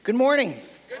Good morning.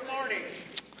 Good morning.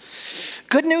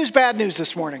 Good news, bad news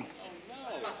this morning.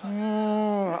 Oh,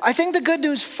 no. I think the good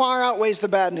news far outweighs the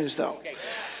bad news, though. Okay.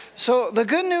 So the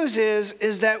good news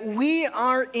is that we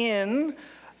are in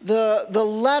the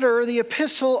letter, the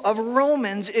epistle of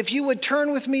Romans. If you would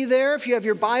turn with me there, if you have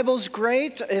your Bibles,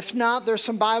 great. If not, there's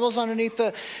some Bibles underneath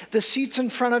the seats in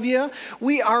front of you.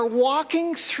 We are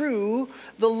walking through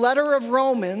the letter of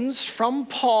Romans from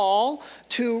Paul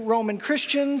to Roman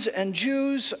Christians and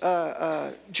Jews,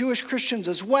 Jewish Christians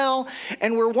as well.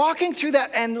 And we're walking through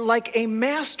that, and like a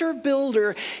master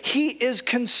builder, he is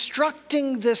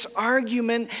constructing this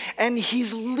argument, and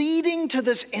he's leading to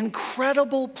this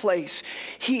incredible place.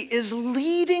 He is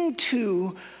leading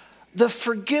to the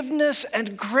forgiveness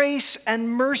and grace and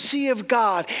mercy of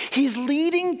God. He's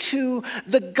leading to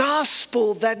the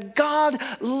gospel that God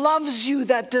loves you,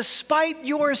 that despite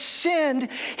your sin,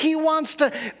 he wants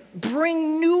to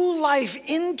bring new life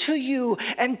into you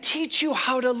and teach you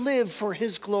how to live for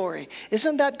his glory.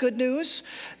 Isn't that good news?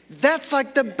 That's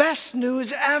like the best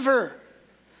news ever.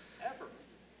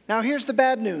 Now here's the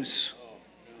bad news.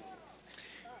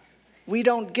 We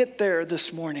don't get there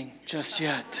this morning just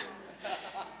yet.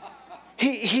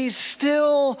 He's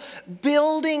still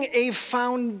building a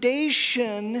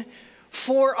foundation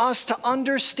for us to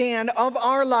understand of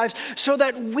our lives so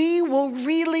that we will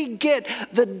really get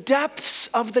the depths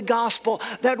of the gospel,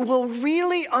 that we'll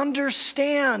really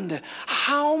understand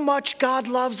how much God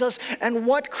loves us and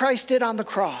what Christ did on the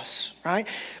cross, right?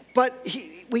 But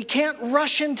we can't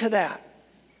rush into that.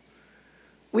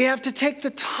 We have to take the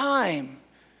time.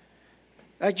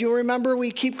 You remember,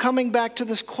 we keep coming back to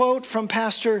this quote from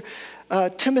Pastor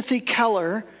Timothy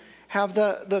Keller. Have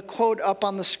the quote up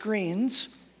on the screens.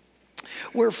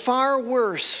 We're far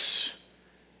worse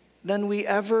than we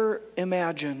ever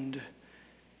imagined,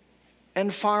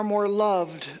 and far more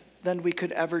loved than we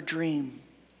could ever dream.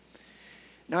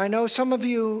 Now, I know some of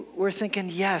you were thinking,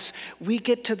 yes, we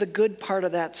get to the good part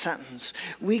of that sentence.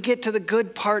 We get to the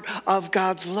good part of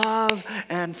God's love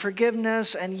and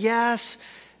forgiveness, and yes,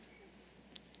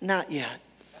 not yet.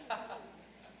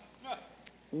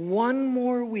 One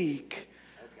more week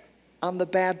on the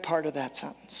bad part of that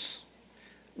sentence.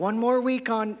 One more week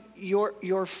on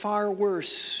you're far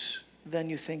worse than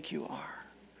you think you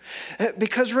are.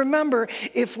 Because remember,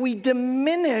 if we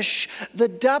diminish the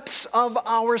depths of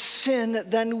our sin,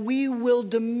 then we will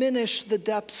diminish the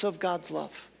depths of God's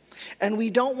love. And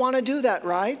we don't want to do that,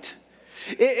 right?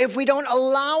 If we don't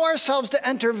allow ourselves to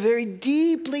enter very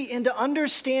deeply into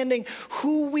understanding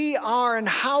who we are and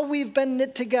how we've been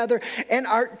knit together and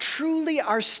truly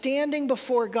are standing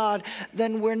before God,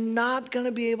 then we're not going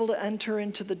to be able to enter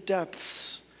into the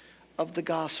depths of the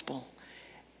gospel.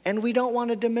 And we don't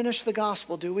want to diminish the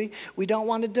gospel, do we? We don't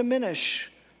want to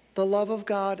diminish the love of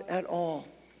God at all.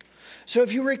 So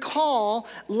if you recall,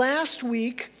 last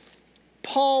week,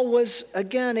 Paul was,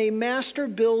 again, a master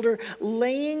builder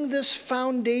laying this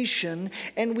foundation,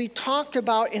 and we talked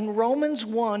about in Romans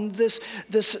 1 this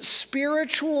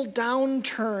spiritual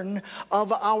downturn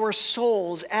of our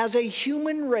souls. As a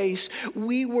human race,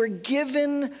 we were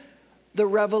given the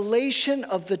revelation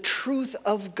of the truth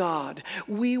of God.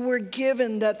 We were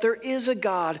given that there is a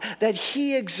God, that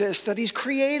he exists, that he's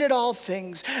created all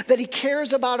things, that he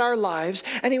cares about our lives,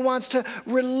 and he wants to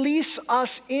release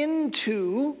us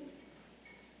into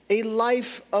a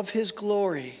life of his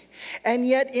glory. And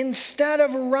yet, instead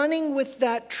of running with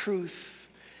that truth,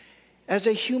 as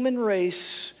a human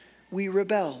race, we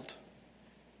rebelled.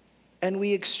 And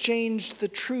we exchanged the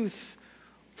truth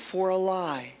for a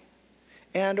lie.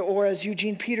 Or as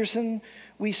Eugene Peterson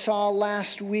we saw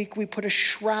last week, we put a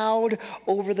shroud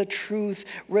over the truth,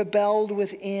 rebelled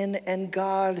within, and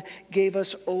God gave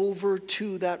us over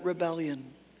to that rebellion.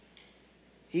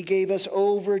 He gave us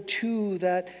over to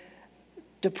that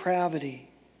depravity.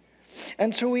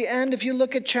 And so we end, if you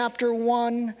look at chapter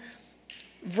 1,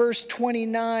 verse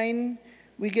 29,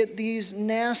 we get these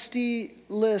nasty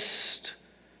lists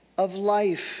of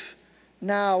life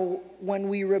now when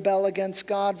we rebel against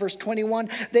God. Verse 21,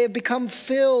 they have become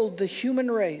filled, the human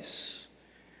race,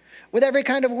 with every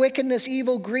kind of wickedness,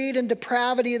 evil, greed, and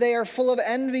depravity. They are full of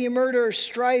envy, murder,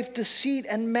 strife, deceit,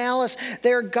 and malice.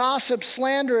 They are gossips,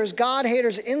 slanderers,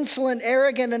 God-haters, insolent,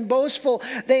 arrogant, and boastful.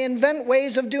 They invent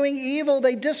ways of doing evil.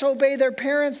 They disobey their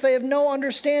parents. They have no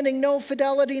understanding, no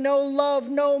fidelity, no love,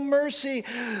 no mercy.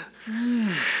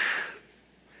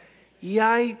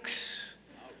 Yikes.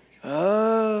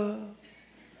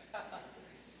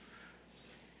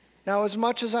 Now, as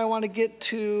much as I want to get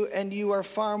to, and you are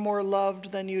far more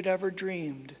loved than you'd ever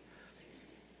dreamed,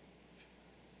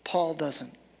 Paul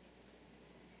doesn't.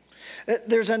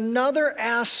 There's another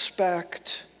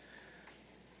aspect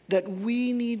that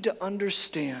we need to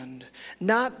understand,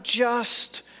 not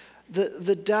just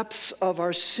the depths of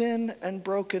our sin and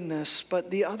brokenness, but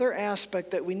the other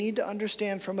aspect that we need to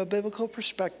understand from a biblical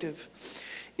perspective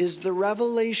is the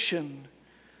revelation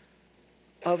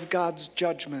of God's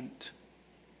judgment,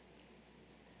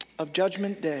 of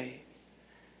Judgment Day,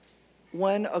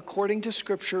 when, according to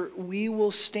Scripture, we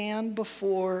will stand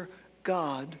before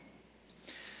God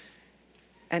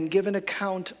and give an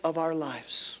account of our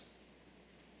lives.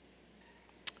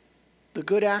 The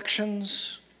good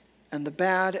actions and the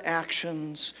bad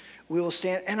actions, we will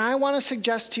stand. And I want to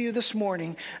suggest to you this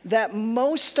morning that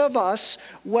most of us,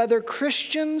 whether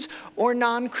Christians or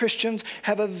non-Christians,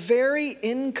 have a very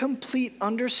incomplete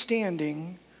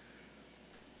understanding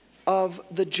of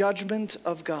the judgment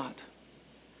of God.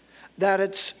 That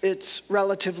it's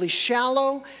relatively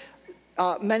shallow,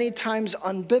 many times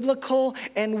unbiblical,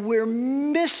 and we're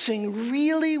missing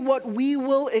really what we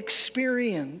will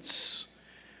experience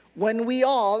when we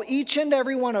all, each and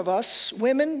every one of us,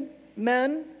 women,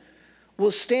 men, will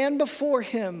stand before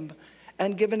him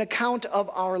and give an account of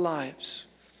our lives.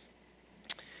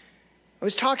 I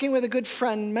was talking with a good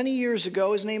friend many years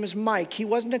ago. His name is Mike. He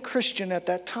wasn't a Christian at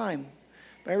that time,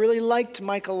 but I really liked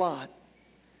Mike a lot.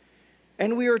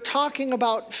 And we were talking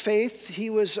about faith. He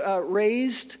was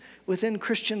raised within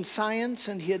Christian Science,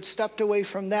 and he had stepped away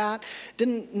from that.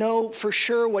 Didn't know for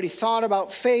sure what he thought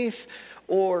about faith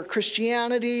or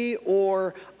Christianity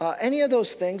or any of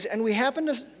those things. And we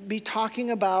happened to be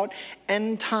talking about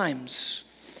end times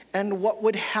and what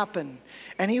would happen.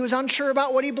 And he was unsure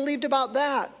about what he believed about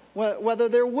that, whether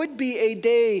there would be a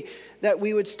day that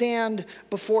we would stand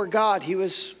before God. He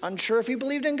was unsure if he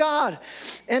believed in God.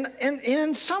 And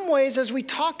in some ways, as we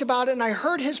talked about it and I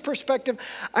heard his perspective,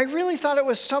 I really thought it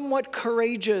was somewhat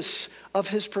courageous of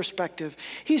his perspective.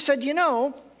 He said,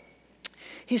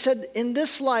 in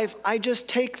this life, I just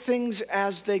take things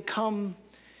as they come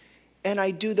and I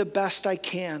do the best I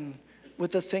can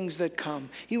with the things that come.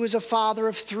 He was a father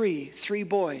of three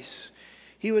boys.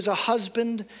 He was a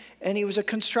husband and he was a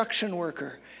construction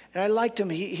worker. And I liked him.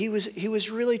 He was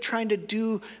really trying to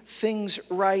do things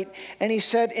right. And he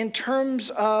said, in terms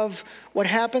of what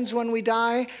happens when we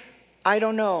die, I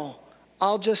don't know.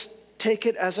 I'll just take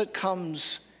it as it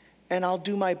comes and I'll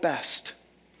do my best.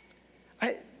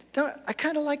 I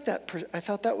kind of like that. I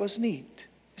thought that was neat.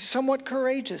 Somewhat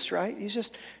courageous, right? He's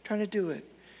just trying to do it.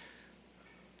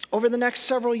 Over the next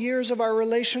several years of our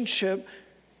relationship,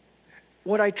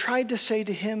 what I tried to say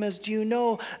to him is, do you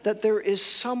know that there is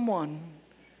someone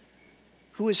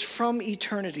who is from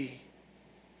eternity,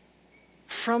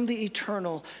 from the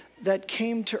eternal, that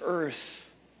came to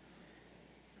earth?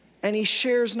 And he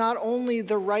shares not only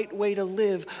the right way to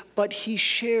live, but he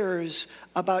shares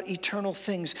about eternal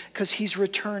things because he's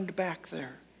returned back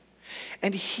there.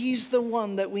 And he's the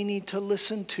one that we need to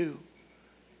listen to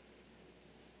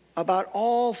about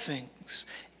all things,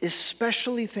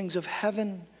 especially things of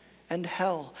heaven and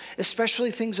hell,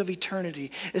 especially things of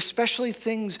eternity, especially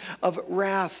things of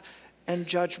wrath and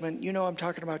judgment. You know I'm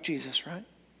talking about Jesus, right?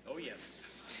 Oh, yes.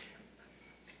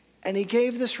 And he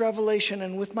gave this revelation,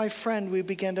 and with my friend, we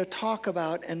began to talk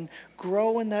about and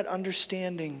grow in that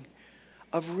understanding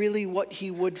of really what he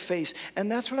would face.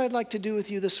 And that's what I'd like to do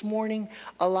with you this morning,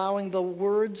 allowing the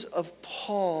words of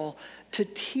Paul to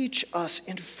teach us,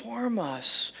 inform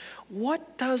us.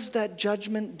 What does that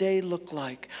judgment day look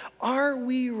like? Are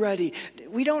we ready?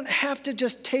 We don't have to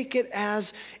just take it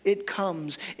as it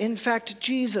comes. In fact,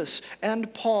 Jesus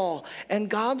and Paul and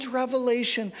God's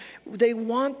revelation, they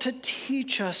want to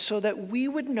teach us so that we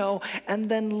would know and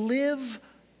then live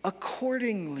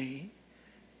accordingly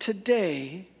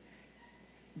today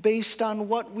based on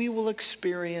what we will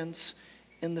experience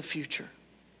in the future.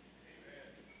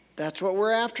 That's what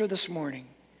we're after this morning.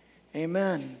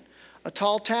 Amen. A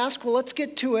tall task? Well, let's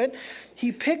get to it.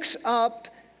 He picks up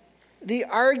the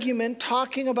argument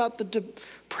talking about the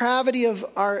depravity of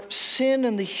our sin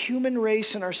and the human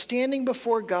race and our standing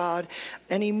before God,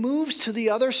 and he moves to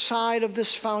the other side of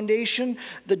this foundation,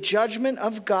 the judgment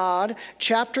of God,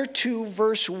 chapter 2,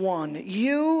 verse 1.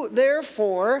 You,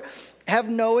 therefore, have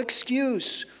no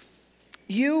excuse.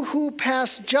 You who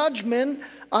pass judgment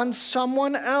on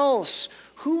someone else.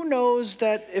 Who knows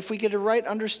that if we get a right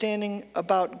understanding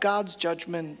about God's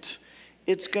judgment,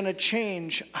 it's going to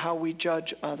change how we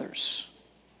judge others?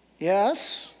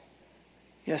 Yes?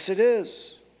 Yes, it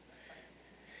is.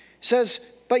 It says,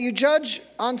 but you judge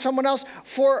on someone else,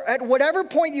 for at whatever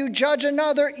point you judge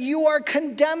another, you are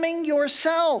condemning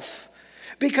yourself,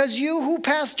 because you who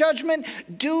pass judgment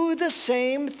do the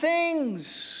same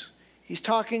things. He's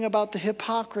talking about the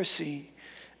hypocrisy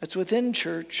that's within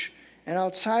church and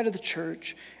outside of the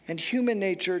church and human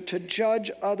nature to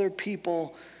judge other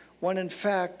people when in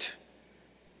fact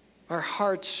our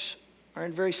hearts are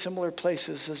in very similar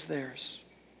places as theirs.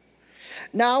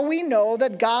 Now we know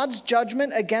that God's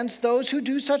judgment against those who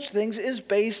do such things is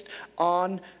based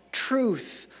on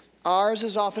truth. Ours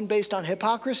is often based on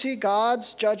hypocrisy.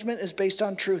 God's judgment is based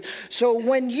on truth. So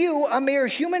when you, a mere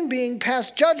human being, pass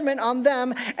judgment on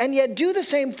them and yet do the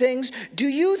same things, do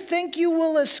you think you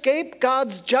will escape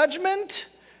God's judgment?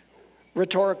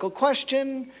 Rhetorical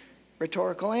question.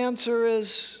 Rhetorical answer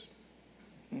is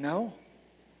no.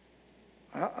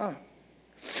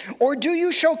 Or do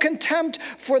you show contempt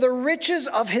for the riches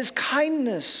of his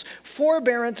kindness,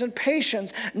 forbearance, and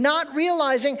patience, not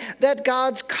realizing that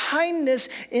God's kindness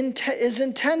is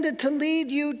intended to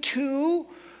lead you to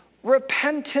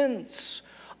repentance?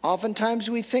 Oftentimes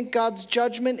we think God's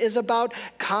judgment is about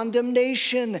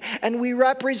condemnation, and we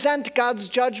represent God's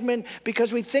judgment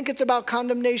because we think it's about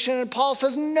condemnation. And Paul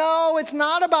says, no, it's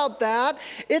not about that.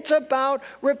 It's about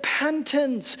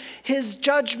repentance. His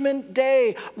judgment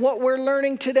day, what we're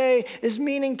learning today, is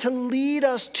meaning to lead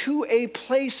us to a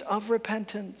place of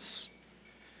repentance,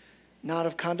 not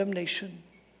of condemnation,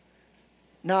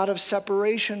 not of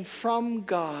separation from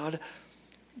God,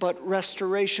 but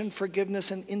restoration, forgiveness,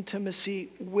 and intimacy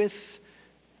with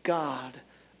God.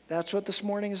 That's what this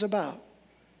morning is about.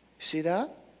 You see that?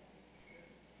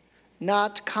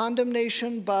 Not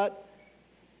condemnation, but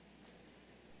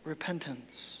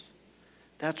repentance.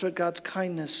 That's what God's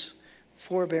kindness,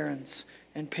 forbearance,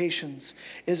 and patience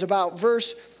is about.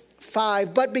 Verse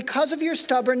 5, but because of your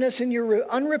stubbornness and your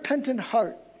unrepentant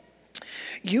heart,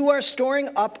 you are storing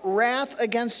up wrath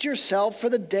against yourself for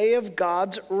the day of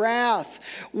God's wrath,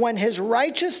 when his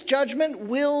righteous judgment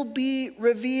will be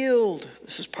revealed.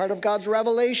 This is part of God's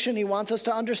revelation. He wants us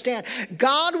to understand.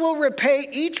 God will repay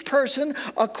each person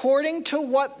according to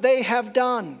what they have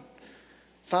done.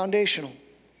 Foundational.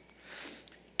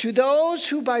 To those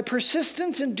who by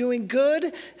persistence in doing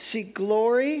good seek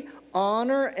glory,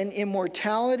 honor, and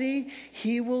immortality,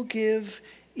 he will give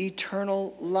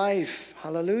eternal life.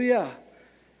 Hallelujah.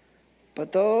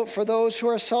 But for those who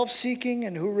are self-seeking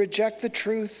and who reject the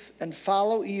truth and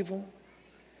follow evil,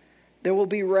 there will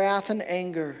be wrath and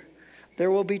anger. There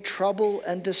will be trouble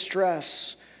and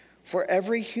distress for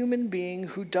every human being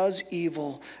who does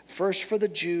evil, first for the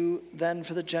Jew, then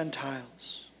for the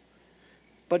Gentiles.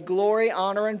 But glory,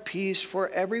 honor, and peace for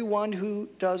everyone who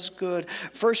does good,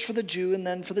 first for the Jew and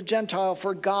then for the Gentile.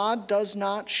 For God does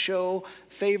not show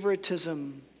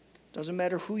favoritism. Doesn't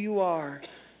matter who you are.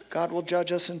 God will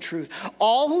judge us in truth.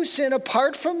 All who sin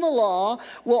apart from the law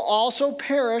will also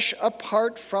perish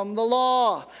apart from the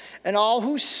law. And all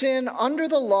who sin under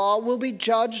the law will be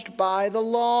judged by the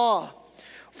law.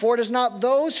 For it is not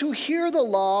those who hear the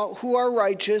law who are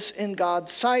righteous in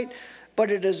God's sight, but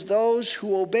it is those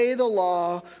who obey the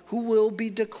law who will be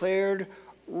declared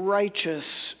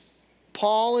righteous.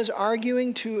 Paul is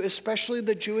arguing to especially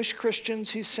the Jewish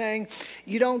Christians. He's saying,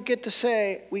 you don't get to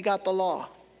say, we got the law.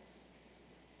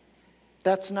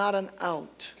 That's not an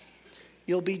out.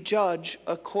 You'll be judged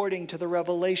according to the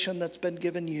revelation that's been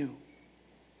given you.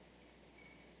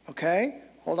 Okay?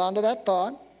 Hold on to that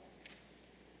thought.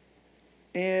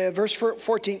 Verse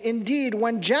 14, indeed,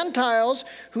 when Gentiles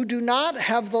who do not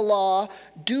have the law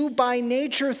do by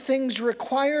nature things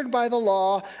required by the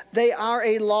law, they are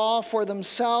a law for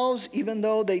themselves, even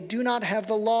though they do not have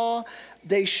the law.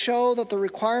 They show that the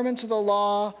requirements of the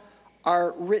law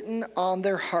are written on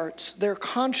their hearts, their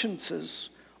consciences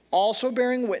also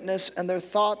bearing witness, and their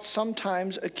thoughts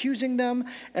sometimes accusing them,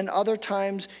 and other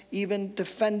times even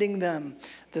defending them.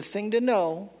 The thing to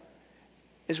know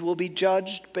is we'll be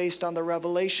judged based on the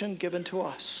revelation given to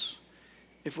us.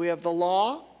 If we have the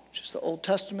law, which is the Old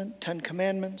Testament, 10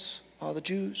 Commandments, law of the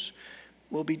Jews,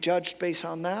 we'll be judged based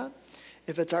on that.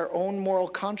 If it's our own moral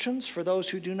conscience, for those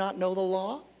who do not know the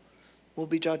law, we'll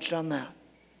be judged on that.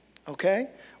 Okay?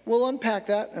 We'll unpack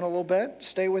that in a little bit.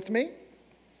 Stay with me.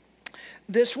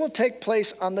 This will take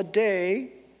place on the day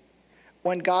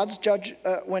when God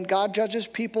judges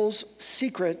people's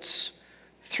secrets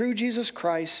through Jesus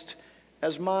Christ,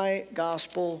 as my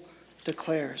gospel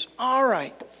declares. All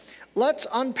right, let's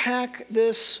unpack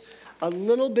this a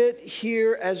little bit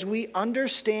here as we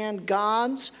understand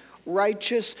God's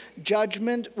righteous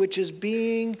judgment, which is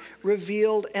being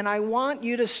revealed. And I want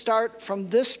you to start from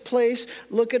this place.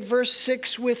 Look at verse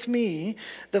 6 with me.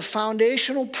 The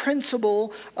foundational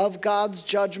principle of God's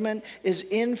judgment is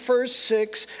in verse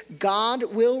 6. God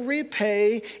will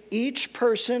repay each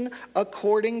person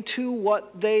according to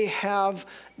what they have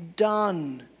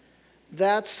done.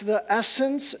 That's the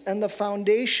essence and the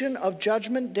foundation of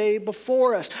Judgment Day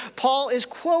before us. Paul is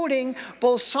quoting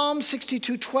both Psalm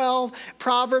 62:12,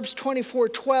 Proverbs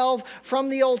 24:12 from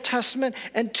the Old Testament,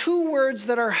 and two words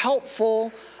that are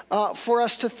helpful for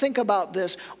us to think about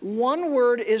this. One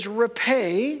word is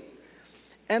repay,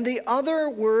 and the other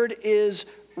word is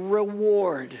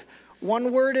reward.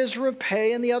 One word is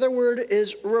repay, and the other word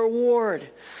is reward.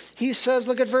 He says,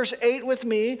 look at verse 8 with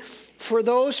me, for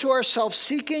those who are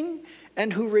self-seeking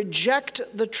and who reject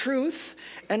the truth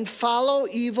and follow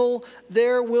evil,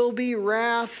 there will be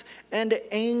wrath and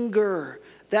anger.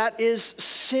 That is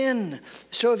sin.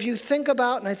 So if you think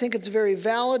about, and I think it's very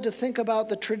valid to think about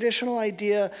the traditional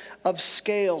idea of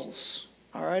scales.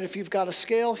 All right, if you've got a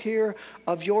scale here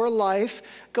of your life,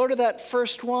 go to that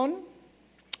first one,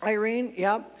 Irene,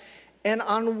 yep. And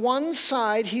on one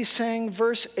side, he's saying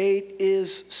verse 8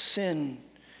 is sin,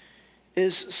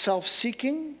 is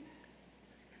self-seeking,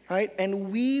 right?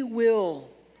 And we will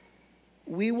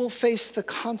face the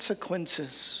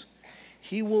consequences.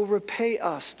 He will repay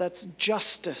us. That's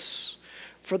justice.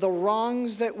 For the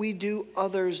wrongs that we do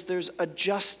others, there's a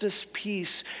justice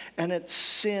piece, and it's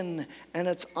sin, and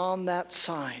it's on that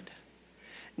side.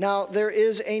 Now, there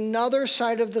is another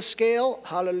side of the scale,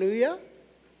 hallelujah,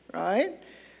 right?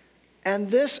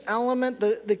 And this element,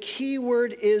 the key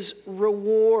word is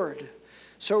reward.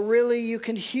 So really you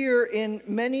can hear in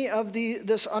many of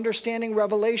this understanding,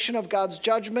 revelation of God's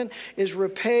judgment is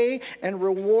repay and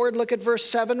reward. Look at verse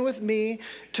 7 with me.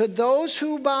 To those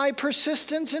who by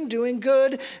persistence in doing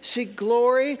good seek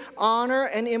glory, honor,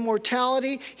 and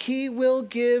immortality, he will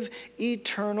give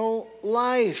eternal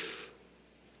life.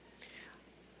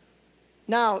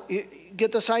 Now, you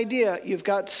get this idea. You've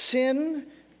got sin,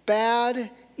 bad,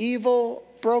 evil,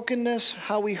 brokenness,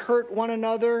 how we hurt one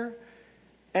another,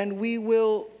 and we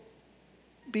will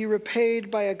be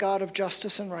repaid by a God of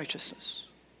justice and righteousness.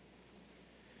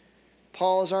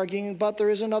 Paul is arguing, but there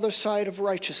is another side of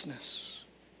righteousness.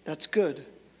 That's good.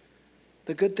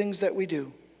 The good things that we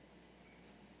do.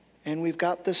 And we've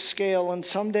got this scale, and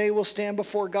someday we'll stand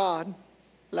before God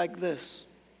like this.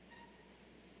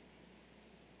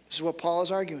 This is what Paul is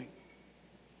arguing.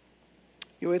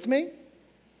 You with me?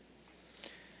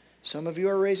 Some of you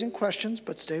are raising questions,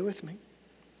 but stay with me.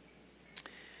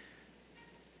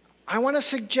 I want to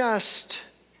suggest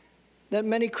that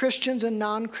many Christians and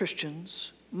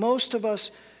non-Christians, most of us,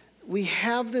 we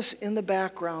have this in the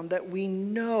background that we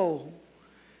know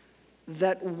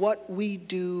that what we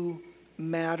do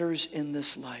matters in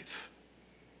this life.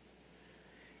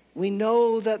 We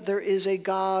know that there is a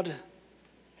God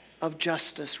of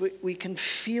justice. We can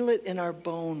feel it in our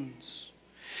bones.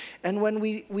 And when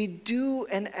we do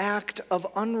an act of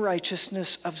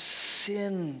unrighteousness, of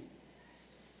sin,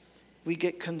 we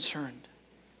get concerned.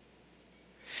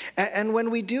 And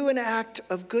when we do an act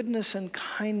of goodness and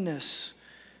kindness,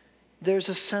 there's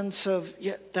a sense of,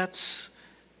 yeah, that's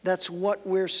what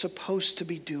we're supposed to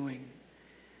be doing.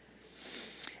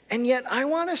 And yet I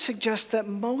want to suggest that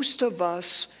most of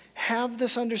us have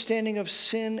this understanding of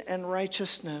sin and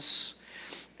righteousness.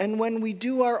 And when we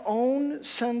do our own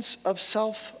sense of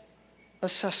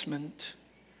self-assessment,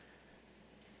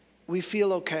 we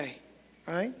feel okay,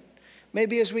 right?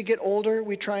 Maybe as we get older,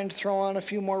 we try and throw on a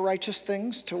few more righteous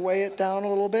things to weigh it down a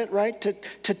little bit, right?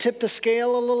 To tip the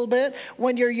scale a little bit.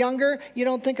 When you're younger, you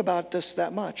don't think about this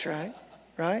that much, right?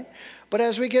 Right? But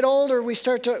as we get older, we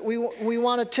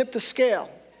want to tip the scale,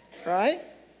 right?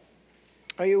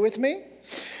 Are you with me?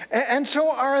 And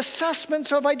so our assessment,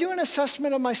 so if I do an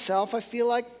assessment of myself, I feel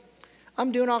like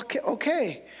I'm doing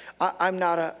okay. I'm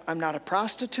not a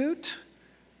prostitute.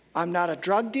 I'm not a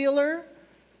drug dealer.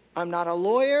 I'm not a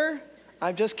lawyer.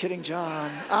 I'm just kidding,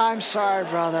 John. I'm sorry,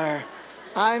 brother.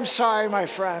 I'm sorry, my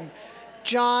friend.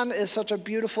 John is such a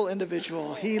beautiful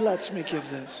individual. He lets me give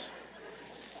this.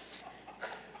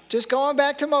 Just going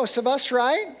back to most of us,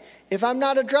 right? If I'm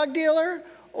not a drug dealer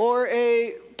or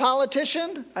a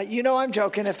politician, you know I'm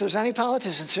joking if there's any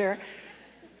politicians here,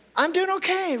 I'm doing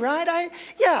okay, right?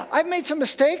 I've made some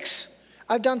mistakes.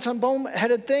 I've done some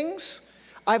boneheaded things.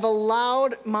 I've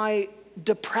allowed my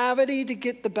depravity to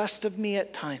get the best of me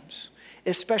at times,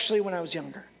 especially when I was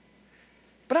younger.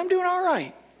 But I'm doing all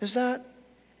right. Is that,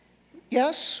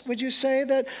 yes? Would you say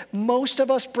that most of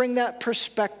us bring that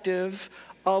perspective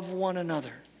of one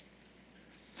another?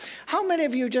 How many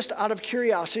of you, just out of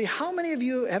curiosity, how many of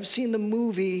you have seen the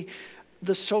movie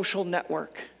The Social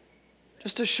Network?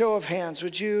 Just a show of hands.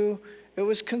 Would you? It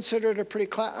was considered a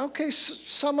pretty okay,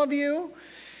 some of you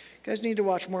guys need to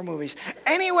watch more movies.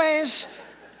 Anyways,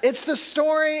 it's the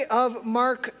story of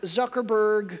Mark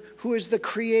Zuckerberg, who is the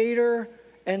creator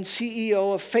and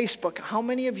CEO of Facebook. How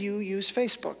many of you use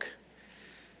Facebook?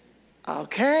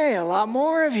 Okay, a lot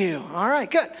more of you. All right,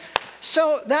 good.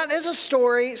 So that is a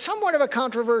story, somewhat of a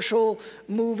controversial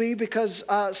movie because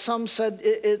some said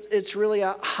it's really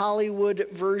a Hollywood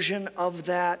version of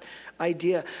that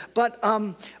idea. But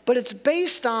it's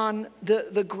based on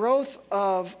the growth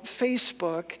of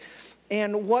Facebook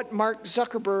and what Mark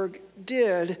Zuckerberg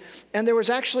did. And there was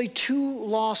actually 2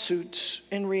 lawsuits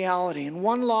in reality. And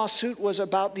one lawsuit was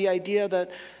about the idea that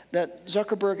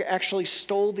Zuckerberg actually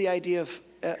stole the idea of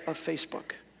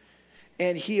Facebook.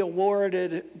 And he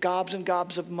awarded gobs and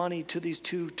gobs of money to these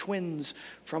 2 twins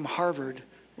from Harvard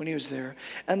when he was there.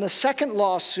 And the second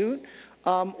lawsuit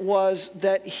was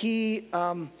that he,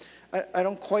 I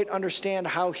don't quite understand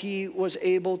how he was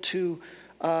able to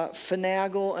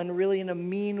finagle and really in a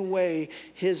mean way,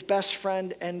 his best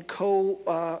friend and co-founder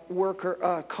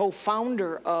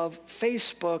of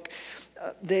Facebook,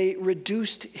 they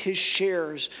reduced his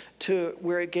shares to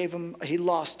where it gave him, he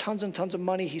lost tons and tons of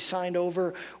money. He signed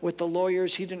over with the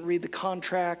lawyers. He didn't read the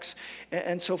contracts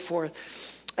and so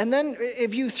forth. And then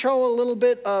if you throw a little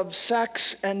bit of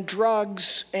sex and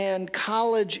drugs and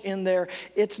college in there,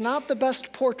 it's not the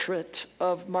best portrait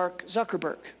of Mark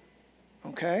Zuckerberg,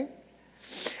 okay?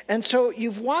 And so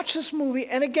you've watched this movie,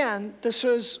 and again, this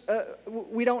was,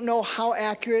 we don't know how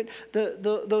accurate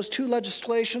those 2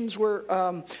 legislations were,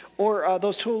 or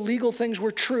those 2 legal things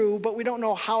were true, but we don't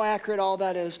know how accurate all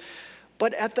that is.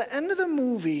 But at the end of the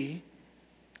movie,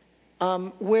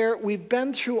 where we've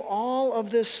been through all of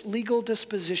this legal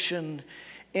disposition,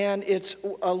 and it's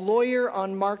a lawyer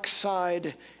on Mark's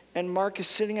side, and Mark is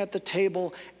sitting at the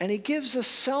table, and he gives a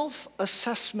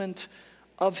self-assessment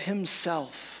of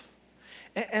himself.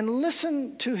 And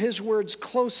listen to his words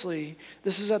closely.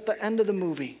 This is at the end of the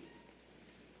movie.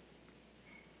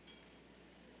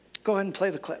 Go ahead and play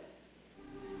the clip.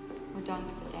 We're done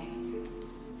for the day.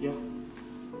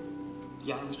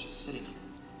 Yeah, I was just sitting here.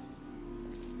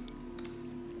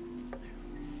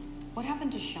 What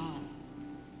happened to Sean?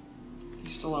 He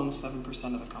still owns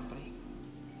 7% of the company.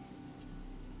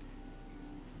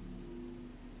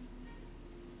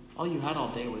 All you had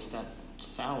all day was that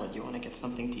salad. You want to get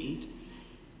something to eat?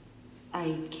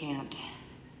 I can't.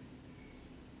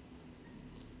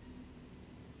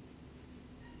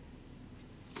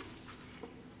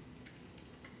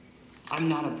 I'm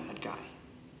not a bad guy.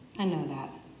 I know that.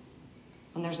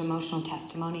 When there's emotional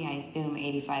testimony, I assume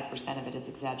 85% of it is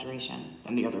exaggeration.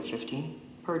 And the other 15?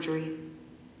 Perjury.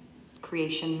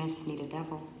 Creation myths meet a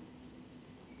devil.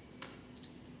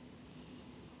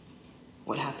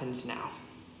 What happens now?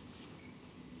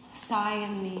 Cy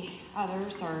and the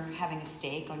others are having a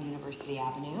stake on University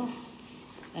Avenue.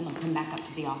 Then they'll come back up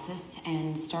to the office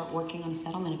and start working on a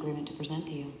settlement agreement to present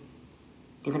to you.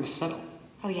 They're going to settle.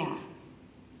 Oh, yeah.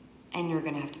 And you're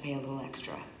going to have to pay a little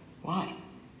extra. Why?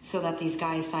 So that these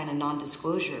guys sign a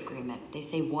non-disclosure agreement. They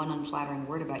say one unflattering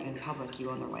word about you in public,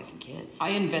 you and their wife and kids. I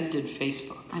invented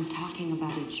Facebook. I'm talking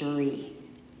about a jury.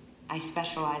 I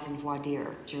specialize in voir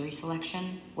dire, jury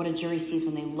selection. What a jury sees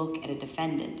when they look at a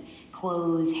defendant.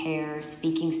 Clothes, hair,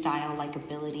 speaking style,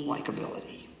 likability.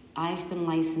 Likability. I've been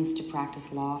licensed to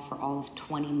practice law for all of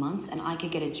 20 months, and I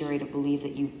could get a jury to believe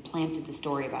that you planted the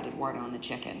story about Eduardo and the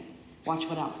chicken. Watch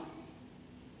what else.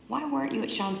 Why weren't you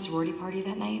at Sean's sorority party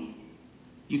that night?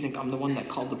 You think I'm the one that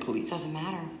called the police? Doesn't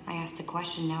matter. I asked a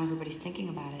question, now everybody's thinking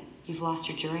about it. You've lost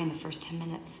your jury in the first 10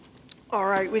 minutes. All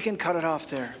right, we can cut it off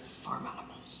there. Farm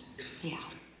animals. Yeah.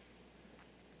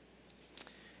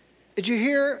 Did you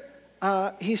hear?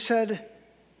 He said,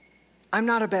 I'm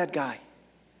not a bad guy.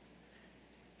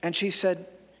 And she said,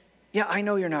 yeah, I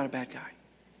know you're not a bad guy,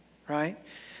 right?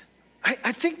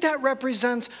 I think that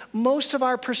represents most of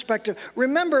our perspective.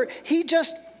 Remember, he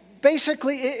just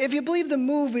basically, if you believe the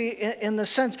movie in the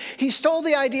sense, he stole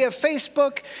the idea of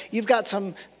Facebook. You've got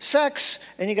some sex,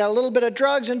 and you got a little bit of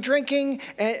drugs and drinking,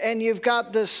 and you've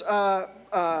got this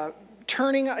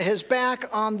turning his back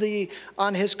on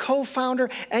his co-founder,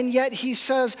 and yet he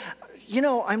says, you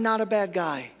know, I'm not a bad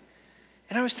guy.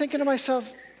 And I was thinking to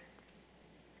myself,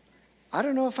 I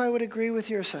don't know if I would agree with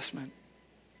your assessment.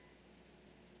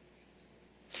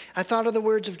 I thought of the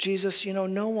words of Jesus, you know,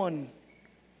 no one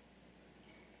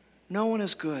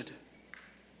is good.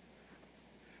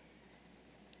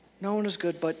 No one is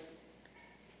good but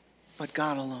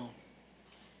God alone.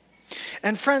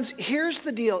 And friends, here's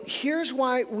the deal. Here's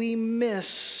why we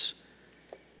miss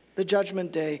the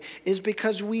judgment day, is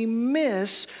because we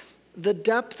miss the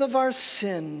depth of our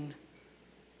sin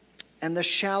and the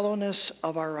shallowness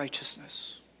of our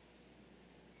righteousness.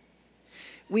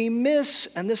 we miss,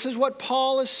 and this is what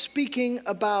Paul is speaking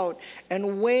about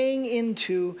and weighing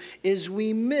into, is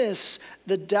we miss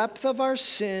the depth of our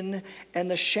sin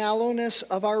and the shallowness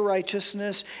of our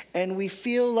righteousness, and we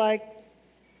feel like,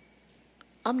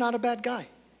 I'm not a bad guy.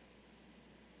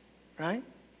 Right?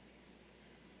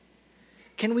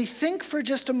 Can we think for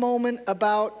just a moment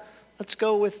about, let's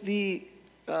go with the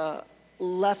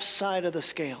left side of the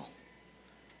scale.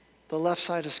 The left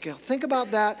side of the scale. Think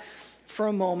about that for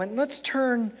a moment. Let's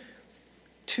turn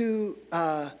to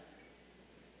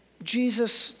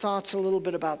Jesus' thoughts a little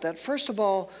bit about that. First of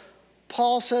all,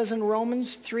 Paul says in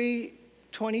Romans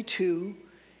 3:22,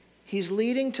 he's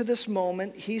leading to this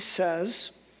moment. He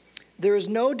says, there is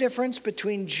no difference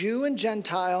between Jew and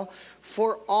Gentile,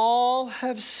 for all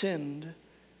have sinned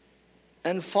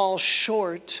and fall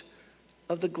short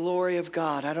of the glory of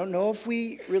God. I don't know if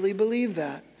we really believe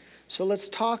that. So let's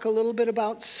talk a little bit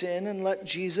about sin and let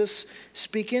Jesus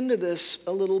speak into this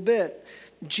a little bit.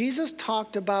 Jesus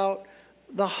talked about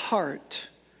the heart.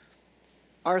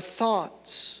 Our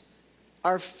thoughts,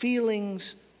 our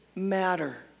feelings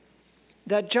matter.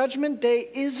 That judgment day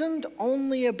isn't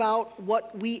only about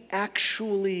what we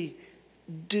actually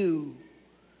do.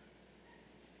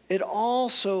 It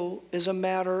also is a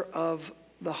matter of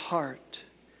the heart.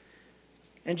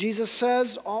 And Jesus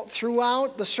says all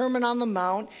throughout the Sermon on the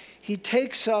Mount, he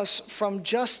takes us from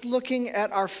just looking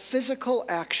at our physical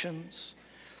actions.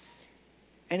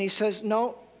 And he says,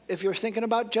 no, if you're thinking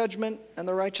about judgment and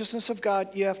the righteousness of God,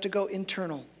 you have to go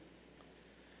internal.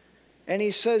 And he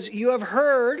says, you have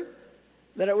heard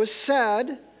that it was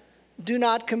said, do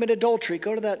not commit adultery.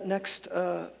 Go to that next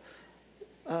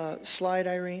slide,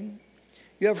 Irene.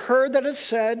 You have heard that it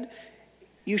said,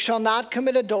 you shall not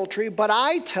commit adultery, but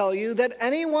I tell you that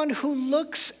anyone who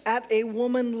looks at a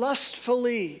woman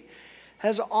lustfully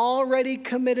has already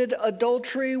committed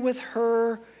adultery with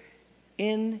her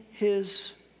in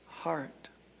his heart.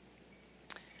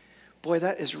 Boy,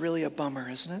 that is really a bummer,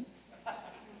 isn't it?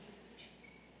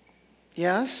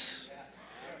 Yes?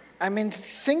 I mean,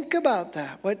 think about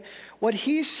that. What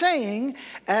he's saying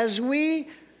as we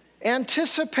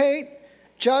anticipate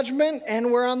judgment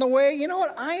and we're on the way, you know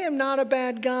what? I am not a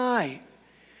bad guy.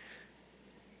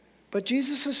 But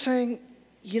Jesus is saying,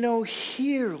 you know,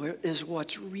 here is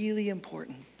what's really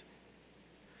important.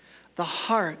 The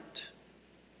heart.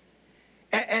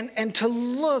 And to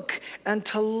look and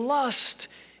to lust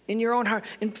in your own heart.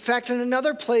 In fact, in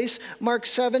another place, Mark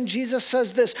 7, Jesus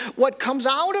says this, what comes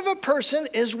out of a person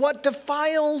is what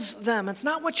defiles them. It's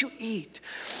not what you eat.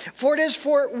 For it is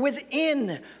for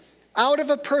within, out of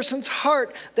a person's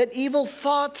heart, that evil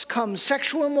thoughts come,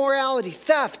 sexual immorality,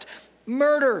 theft,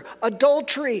 murder,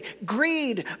 adultery,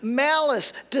 greed,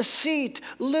 malice, deceit,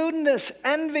 lewdness,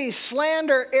 envy,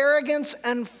 slander, arrogance,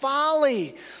 and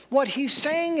folly. What he's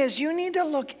saying is you need to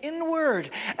look inward.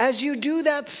 As you do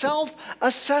that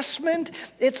self-assessment,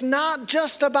 it's not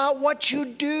just about what you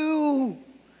do,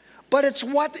 but it's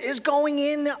what is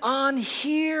going on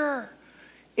here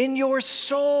in your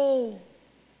soul.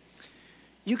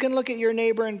 You can look at your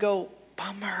neighbor and go,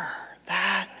 bummer,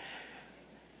 that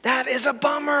is a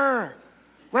bummer,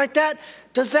 right?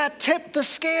 Does that tip the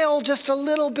scale just a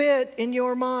little bit in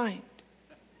your mind?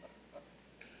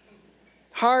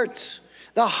 Heart.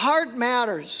 The heart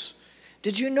matters.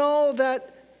 Did you know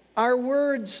that our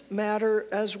words matter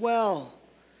as well?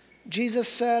 Jesus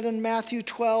said in Matthew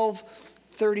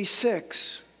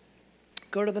 12:36.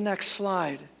 Go to the next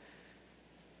slide.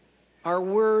 Our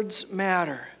words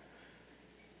matter.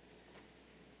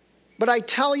 But I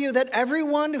tell you that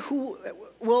everyone who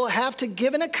will have to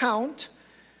give an account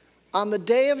on the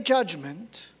day of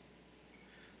judgment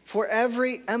for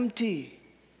every empty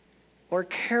or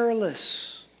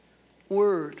careless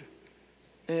word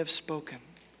they have spoken.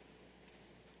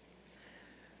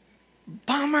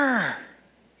 Bummer,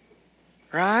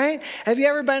 right? Have you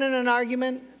ever been in an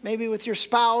argument, maybe with your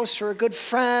spouse or a good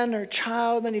friend or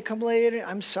child, and you come later,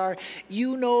 I'm sorry,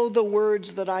 you know the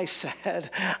words that I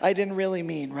said I didn't really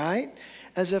mean, right?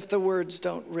 As if the words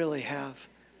don't really have.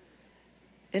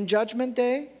 In Judgment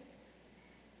Day,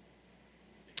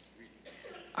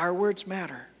 our words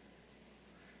matter.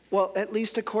 Well, at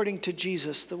least according to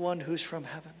Jesus, the one who's from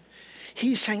heaven.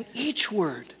 He's saying each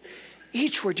word, do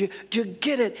you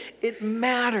get it? It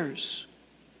matters.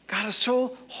 God is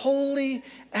so holy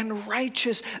and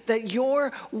righteous that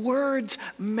your words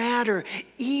matter.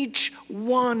 Each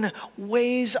one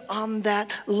weighs on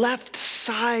that left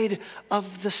side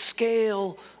of the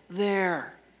scale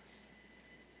there.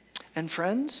 And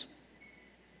friends,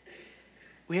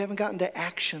 we haven't gotten to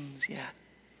actions yet.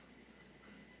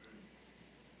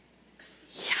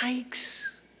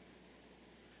 Yikes.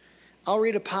 I'll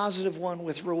read a positive one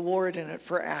with reward in it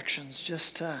for actions.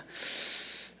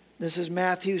 This is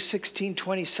Matthew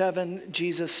 16:27.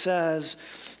 Jesus says,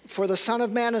 "For the Son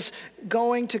of Man is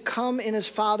going to come in his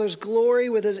Father's glory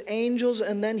with his angels,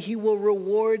 and then he will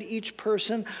reward each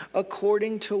person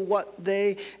according to what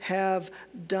they have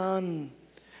done."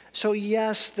 So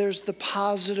yes, there's the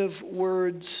positive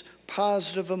words,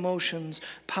 positive emotions,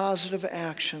 positive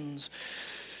actions,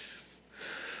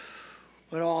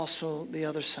 but also the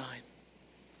other side.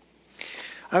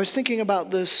 I was thinking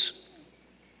about this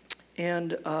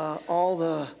and all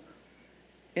the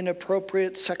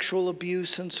inappropriate sexual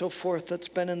abuse and so forth that's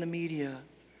been in the media.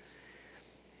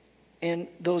 And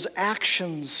those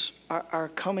actions are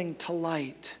coming to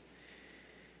light.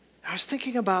 I was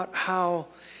thinking about how,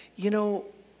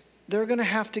 they're going to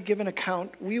have to give an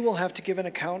account. We will have to give an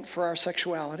account for our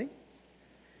sexuality.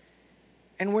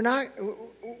 And we're not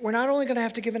only going to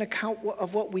have to give an account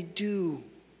of what we do,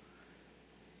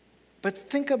 but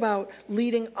think about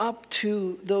leading up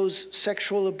to those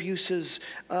sexual abuses,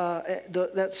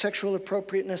 that sexual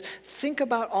appropriateness. Think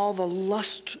about all the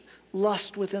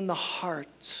lust within the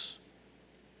hearts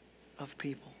of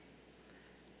people,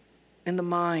 in the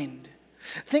mind.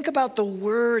 Think about the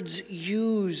words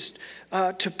used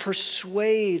to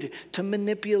persuade, to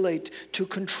manipulate, to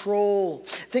control.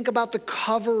 Think about the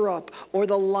cover-up or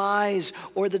the lies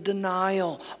or the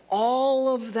denial.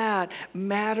 All of that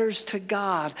matters to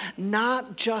God,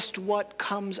 not just what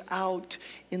comes out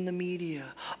in the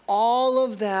media. All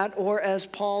of that, or as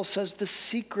Paul says, the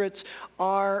secrets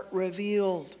are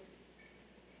revealed.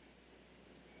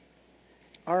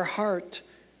 Our heart,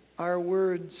 our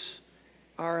words,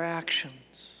 our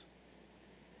actions.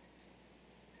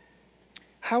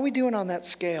 How are we doing on that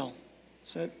scale?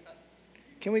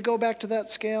 Can we go back to that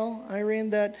scale, Irene?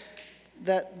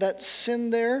 That sin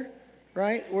there,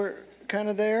 right? We're kind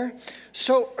of there.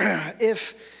 So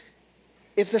if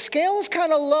the scale is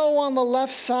kind of low on the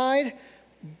left side,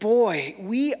 boy,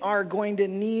 we are going to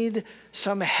need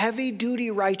some heavy-duty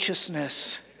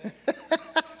righteousness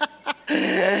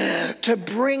to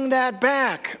bring that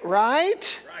back,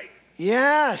 right?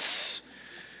 Yes.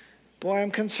 Boy,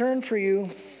 I'm concerned for you.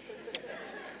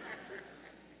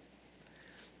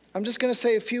 I'm just going to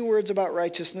say a few words about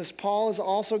righteousness. Paul is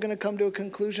also going to come to a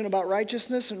conclusion about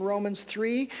righteousness in Romans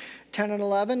 3:10 and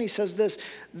 11. He says this,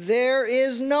 "There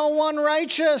is no one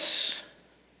righteous."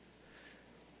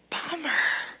 Bummer.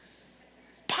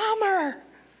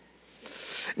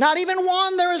 Not even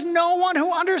one. There is no one who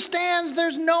understands.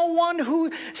 There's no one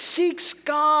who seeks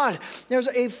God. There's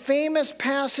a famous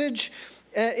passage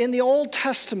in the Old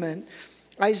Testament,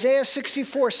 Isaiah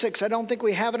 64:6. I don't think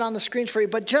we have it on the screens for you,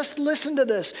 but just listen to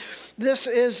this. This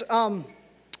is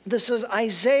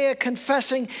Isaiah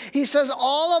confessing. He says,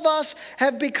 "All of us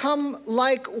have become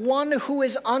like one who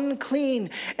is unclean,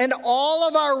 and all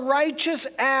of our righteous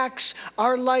acts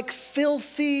are like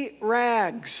filthy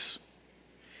rags.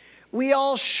 We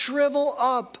all shrivel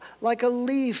up like a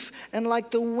leaf, and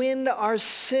like the wind, our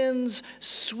sins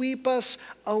sweep us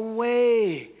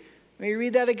away." Let me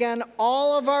read that again.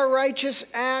 All of our righteous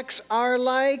acts are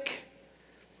like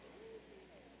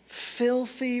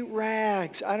filthy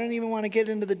rags. I don't even want to get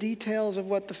into the details of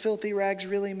what the filthy rags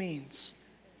really means.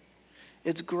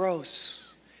 It's gross.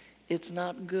 It's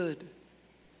not good.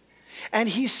 And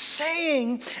he's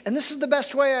saying, and this is the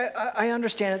best way I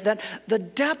understand it, that the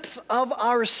depth of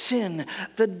our sin,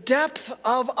 the depth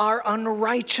of our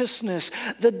unrighteousness,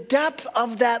 the depth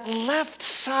of that left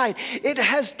side, it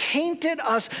has tainted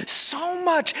us so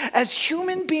much as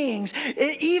human beings.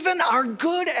 Even our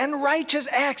good and righteous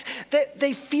acts, that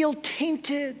they feel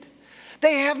tainted.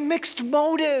 They have mixed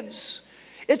motives.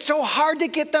 It's so hard to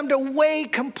get them to weigh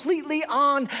completely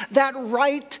on that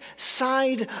right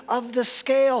side of the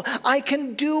scale. I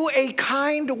can do a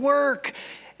kind work,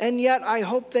 and yet I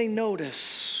hope they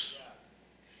notice.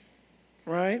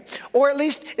 Right? Or at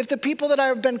least if the people that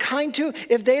I've been kind to,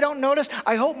 if they don't notice,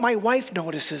 I hope my wife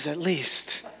notices at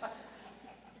least.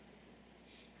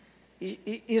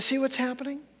 You see what's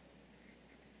happening?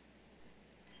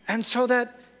 And so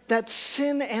that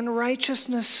sin and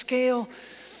righteousness scale,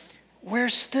 we're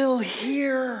still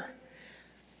here,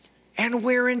 and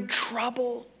we're in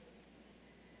trouble.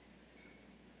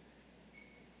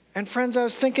 And friends, I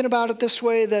was thinking about it this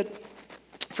way, that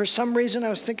for some reason I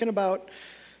was thinking about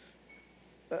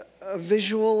a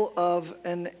visual of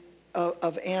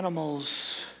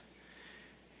animals.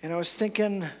 And I was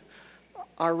thinking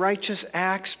our righteous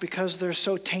acts, because they're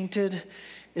so tainted,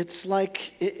 it's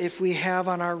like if we have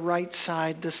on our right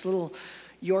side this little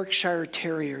Yorkshire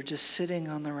Terrier just sitting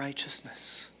on the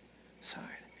righteousness side.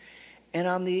 And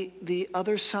on the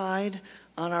other side,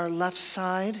 on our left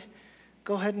side,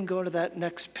 Go ahead and go to that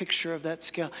next picture of that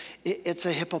scale. It's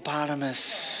a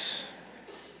hippopotamus.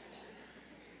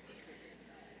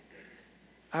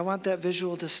 I want that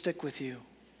visual to stick with you.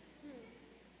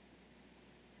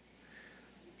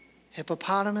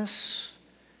 Hippopotamus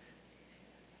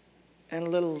and a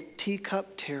little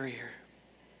teacup terrier.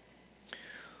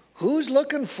 Who's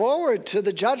looking forward to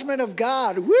the judgment of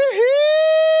God?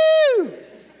 Woohoo!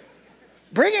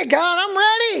 Bring it, God, I'm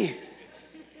ready.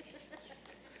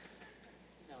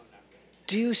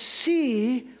 Do you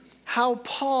see how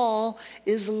Paul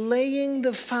is laying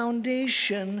the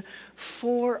foundation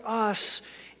for us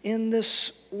in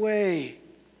this way?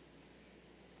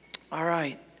 All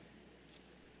right.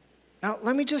 Now,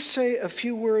 let me just say a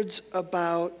few words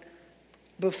about,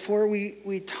 before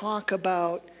we talk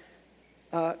about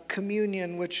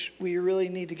communion, which we really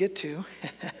need to get to,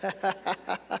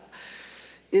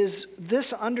 is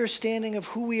this understanding of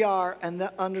who we are and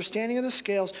the understanding of the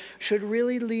scales should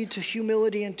really lead to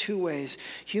humility in two ways.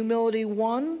 Humility,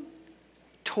 one,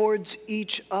 towards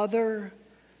each other,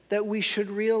 that we should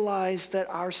realize that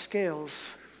our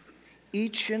scales,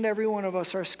 each and every one of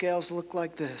us, our scales look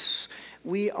like this.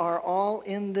 We are all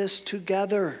in this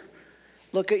together.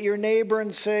 Look at your neighbor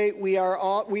and say, we are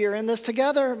in this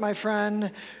together, my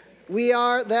friend. We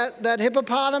are that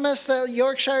hippopotamus, that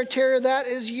Yorkshire Terrier, that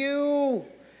is you.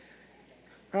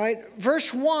 Right?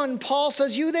 Verse 1, Paul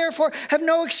says, you therefore have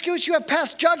no excuse. You have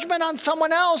passed judgment on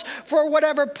someone else. For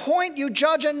whatever point you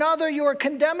judge another, you are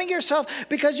condemning yourself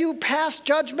because you pass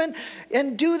judgment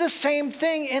and do the same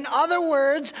thing. In other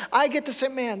words, I get to say,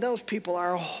 man, those people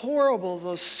are horrible,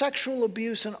 those sexual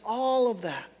abuse and all of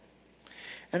that.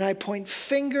 And I point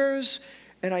fingers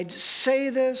and I say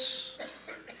this.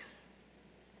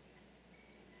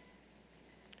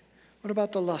 What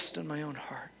about the lust in my own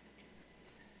heart?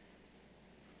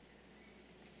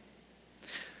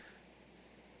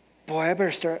 Boy, I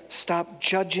better stop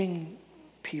judging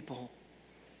people.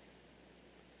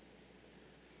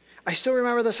 I still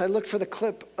remember this. I looked for the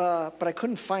clip, but I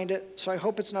couldn't find it, so I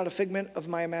hope it's not a figment of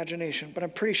my imagination, but I'm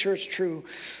pretty sure it's true.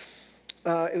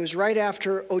 It was right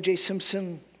after O.J.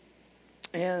 Simpson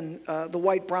and the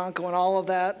white Bronco and all of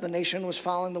that. The nation was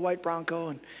following the white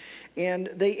Bronco, and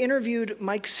they interviewed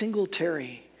Mike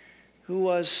Singletary, who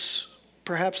was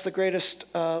perhaps the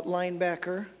greatest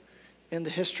linebacker in the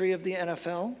history of the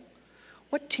NFL.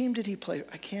 What team did he play?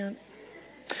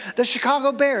 The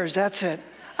Chicago Bears, that's it.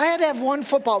 I had to have one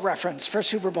football reference for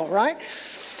Super Bowl, right?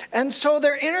 And so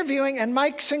they're interviewing, and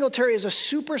Mike Singletary is a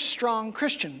super strong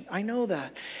Christian. I know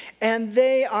that. And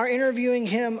they are interviewing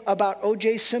him about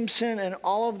O.J. Simpson and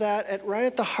all of that right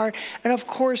at the heart. And of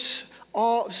course,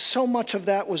 so much of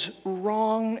that was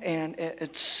wrong, and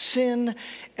it's sin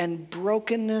and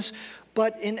brokenness.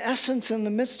 But in essence, in the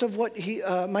midst of what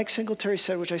Mike Singletary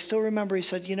said, which I still remember, he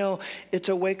said, it's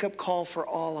a wake-up call for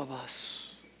all of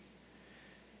us.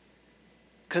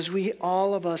 Because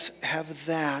all of us have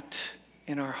that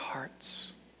in our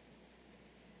hearts.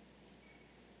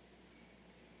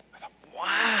 I thought,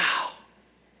 wow.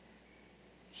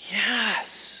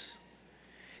 Yes.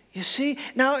 You see,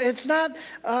 now it's not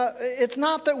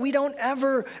that we don't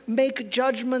ever make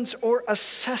judgments or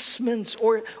assessments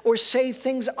or say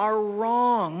things are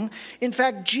wrong. In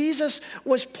fact, Jesus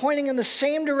was pointing in the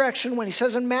same direction when he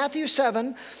says in Matthew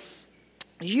 7,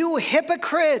 you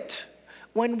hypocrite,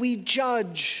 when we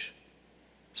judge.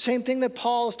 Same thing that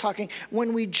Paul is talking,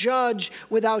 when we judge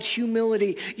without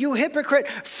humility. You hypocrite,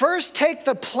 first take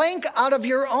the plank out of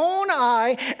your own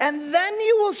eye, and then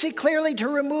you will see clearly to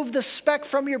remove the speck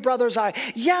from your brother's eye.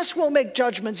 Yes, we'll make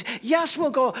judgments. Yes,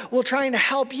 we'll try and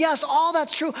help. Yes, all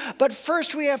that's true. But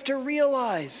first we have to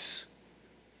realize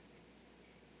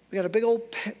we got a big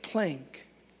old plank,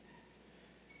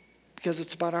 because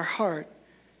it's about our heart.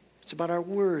 It's about our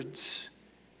words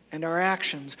and our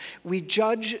actions. We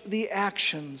judge the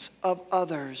actions of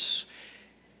others,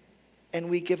 and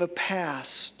we give a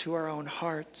pass to our own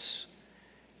hearts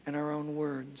and our own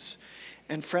words.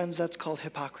 And friends, that's called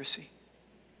hypocrisy.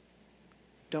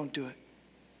 Don't do it.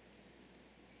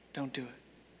 Don't do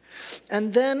it.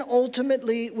 And then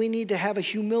ultimately, we need to have a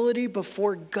humility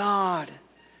before God,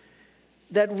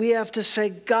 that we have to say,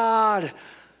 God,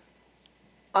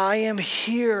 I am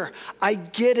here. I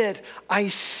get it. I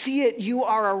see it. You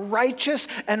are a righteous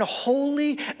and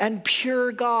holy and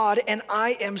pure God, and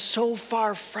I am so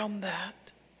far from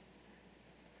that.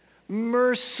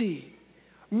 Mercy.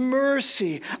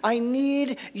 Mercy. I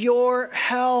need your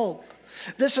help.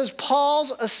 This is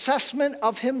Paul's assessment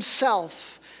of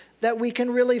himself that we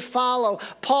can really follow.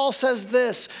 Paul says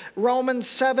this, Romans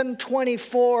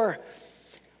 7:24,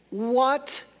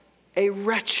 what a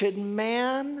wretched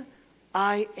man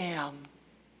I am.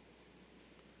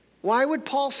 Why would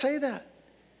Paul say that?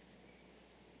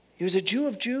 He was a Jew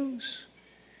of Jews.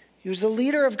 He was the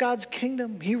leader of God's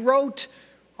kingdom. He wrote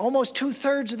almost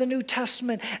 2/3 of the New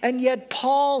Testament. And yet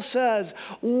Paul says,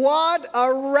 what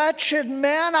a wretched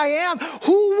man I am.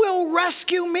 Who will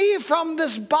rescue me from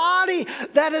this body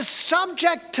that is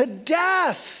subject to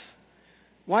death?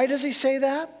 Why does he say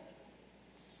that?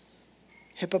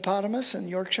 Hippopotamus and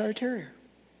Yorkshire Terrier.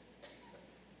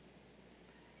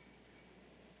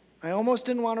 I almost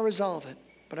didn't want to resolve it,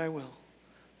 but I will.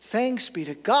 Thanks be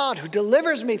to God who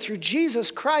delivers me through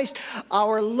Jesus Christ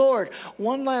our Lord.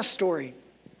 One last story.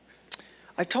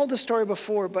 I've told this story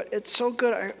before, but it's so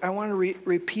good I want to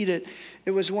repeat it.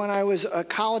 It was when I was a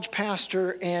college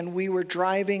pastor and we were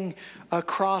driving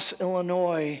across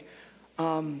Illinois,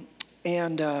 and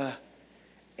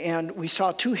we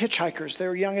saw two hitchhikers. They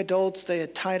were young adults. They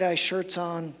had tie-dye shirts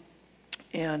on,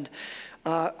 and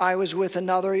I was with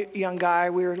another young guy.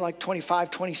 We were like 25,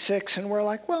 26, and we're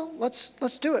like, well, let's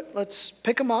do it. Let's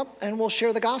pick them up, and we'll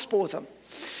share the gospel with them.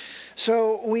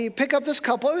 So we pick up this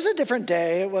couple. It was a different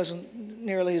day. It wasn't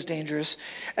nearly as dangerous.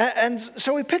 And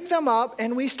so we pick them up,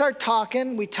 and we start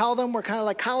talking. We tell them we're kind of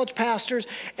like college pastors,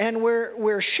 and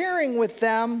we're sharing with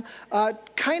them,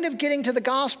 kind of getting to the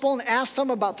gospel and ask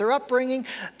them about their upbringing.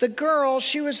 The girl,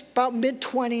 she was about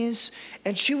mid-20s,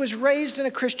 and she was raised in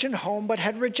a Christian home, but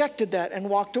had rejected that and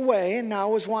walked away, and now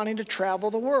was wanting to travel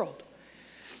the world.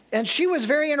 And she was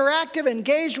very interactive,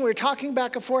 engaged, and we were talking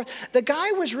back and forth. The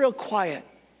guy was real quiet.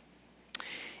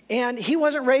 And he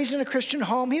wasn't raised in a Christian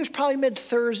home. He was probably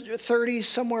mid-30s,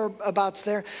 somewhere about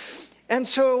there. And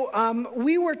so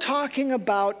we were talking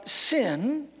about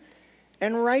sin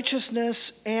and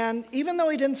righteousness. And even though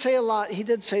he didn't say a lot, he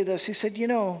did say this. He said, you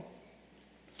know,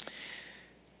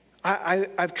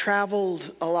 I've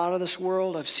traveled a lot of this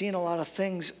world. I've seen a lot of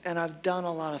things, and I've done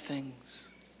a lot of things.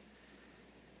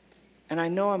 And I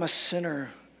know I'm a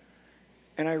sinner,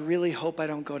 and I really hope I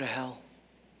don't go to hell.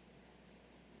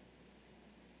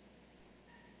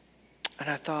 And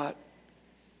I thought,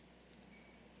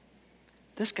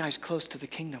 this guy's close to the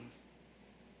kingdom.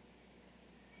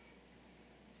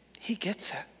 He gets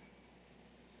it.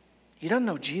 He doesn't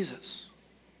know Jesus,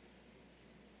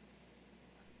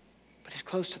 but he's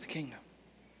close to the kingdom.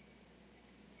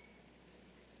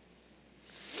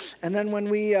 And then when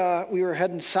we were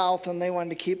heading south and they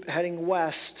wanted to keep heading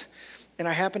west, and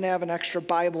I happened to have an extra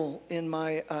Bible in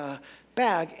my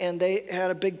bag, and they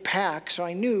had a big pack, so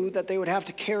I knew that they would have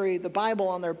to carry the Bible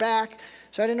on their back.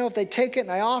 So I didn't know if they'd take it,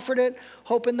 and I offered it,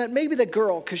 hoping that maybe the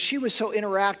girl, because she was so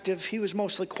interactive, he was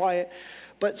mostly quiet,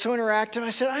 but so interactive. I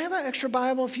said, I have an extra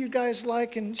Bible if you guys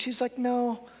like, and she's like,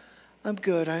 no, I'm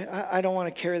good. I don't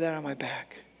want to carry that on my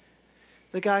back.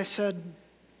 The guy said,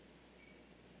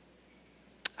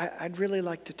 I'd really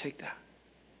like to take that.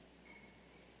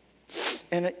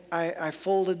 And I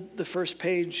folded the first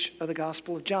page of the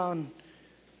Gospel of John.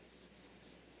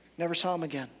 Never saw him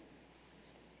again.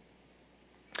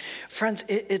 Friends,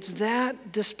 it's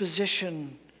that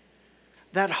disposition,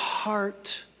 that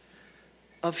heart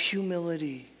of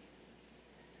humility,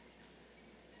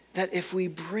 that if we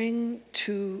bring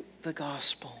to the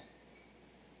gospel,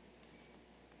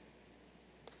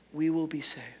 we will be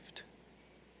saved.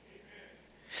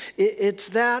 It's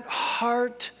that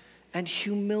heart and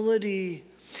humility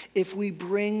if we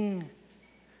bring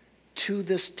to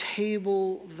this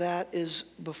table that is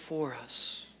before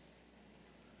us,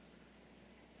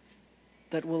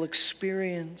 that will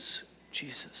experience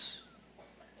Jesus.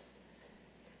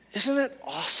 Isn't it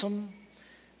awesome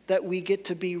that we get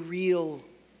to be real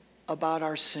about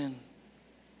our sin?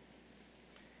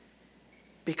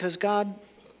 Because God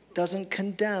doesn't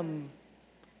condemn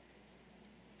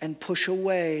and push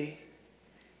away.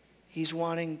 He's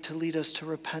wanting to lead us to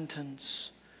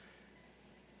repentance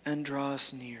and draw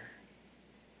us near.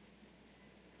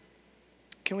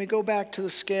 Can we go back to the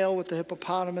scale with the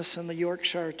hippopotamus and the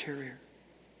Yorkshire Terrier?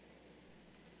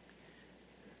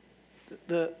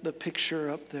 The picture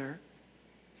up there.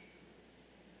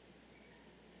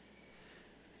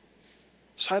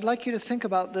 So I'd like you to think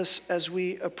about this as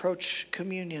we approach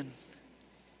communion.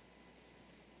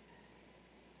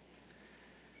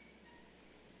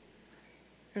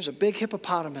 There's a big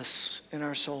hippopotamus in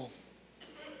our soul,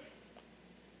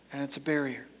 and it's a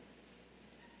barrier.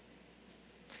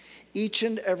 Each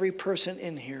and every person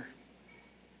in here,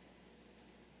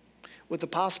 with the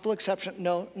possible exception,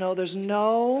 no, there's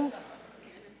no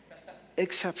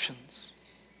exceptions.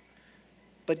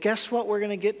 But guess what we're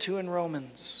going to get to in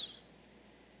Romans?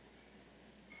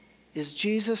 Is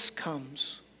Jesus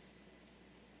comes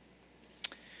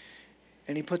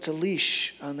and he puts a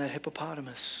leash on that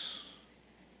hippopotamus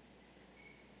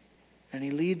and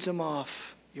he leads him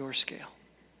off your scale.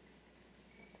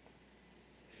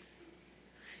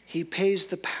 He pays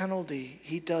the penalty.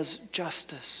 He does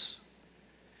justice.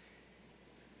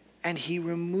 And he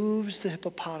removes the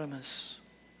hippopotamus.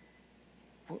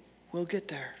 We'll get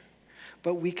there.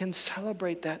 But we can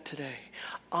celebrate that today.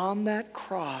 On that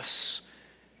cross,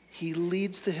 he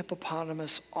leads the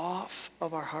hippopotamus off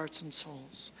of our hearts and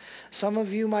souls. Some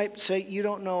of you might say, you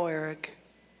don't know, Eric.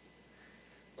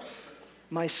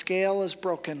 My scale is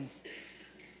broken.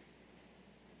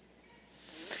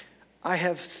 I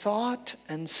have thought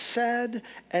and said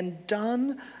and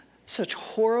done such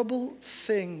horrible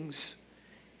things.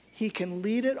 He can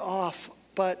lead it off,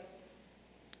 but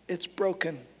it's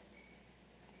broken.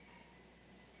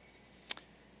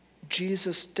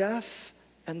 Jesus' death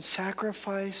and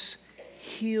sacrifice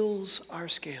heals our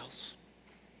scales.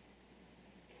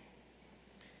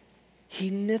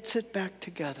 He knits it back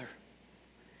together,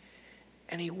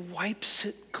 and he wipes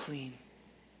it clean.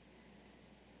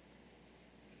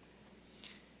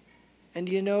 And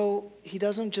you know, he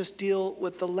doesn't just deal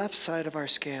with the left side of our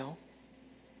scale.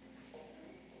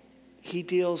 He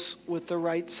deals with the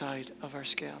right side of our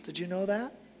scale. Did you know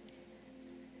that?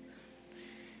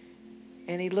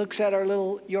 And he looks at our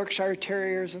little Yorkshire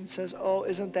Terriers and says, oh,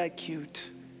 isn't that cute?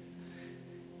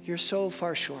 You're so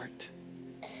far short.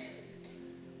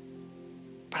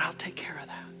 But I'll take care of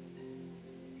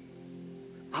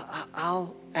that.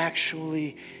 I'll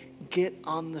actually get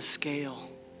on the scale.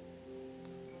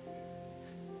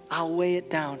 I'll weigh it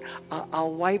down.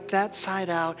 I'll wipe that side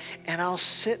out, and I'll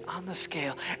sit on the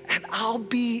scale, and I'll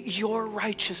be your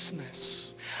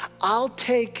righteousness. I'll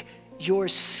take your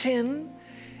sin,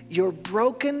 your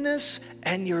brokenness,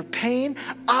 and your pain.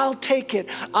 I'll take it.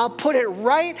 I'll put it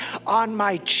right on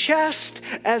my chest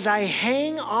as I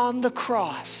hang on the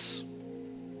cross.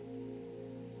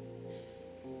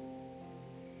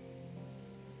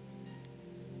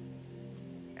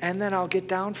 And then I'll get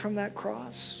down from that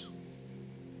cross.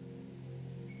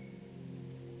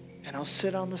 And I'll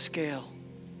sit on the scale,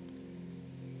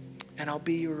 and I'll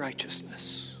be your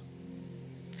righteousness.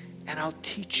 And I'll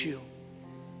teach you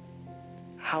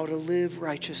how to live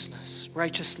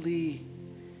righteously,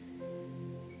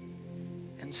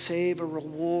 and save a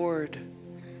reward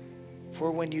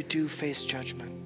for when you do face judgment.